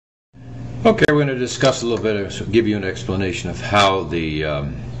Okay, we're going to discuss a little bit, give you an explanation of how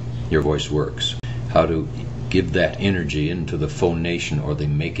your voice works, how to give that energy into the phonation or the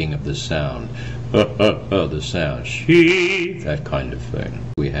making of the sound, the sound, she, that kind of thing.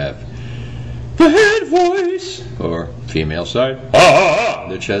 We have the head voice, or female side,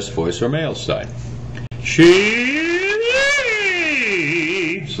 the chest voice, or male side, she,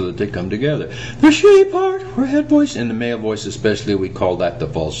 so that they come together. The she part, or head voice, and the male voice especially, we call that the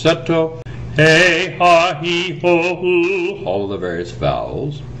falsetto. Hey, ha, he, ho, hoo, all of the various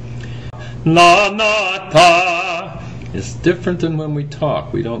vowels. La, na, ta. It's different than when we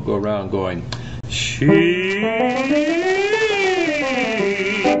talk. We don't go around going, she.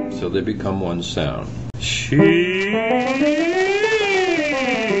 So they become one sound. She.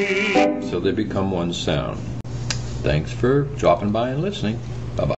 So they become one sound. Thanks for dropping by and listening.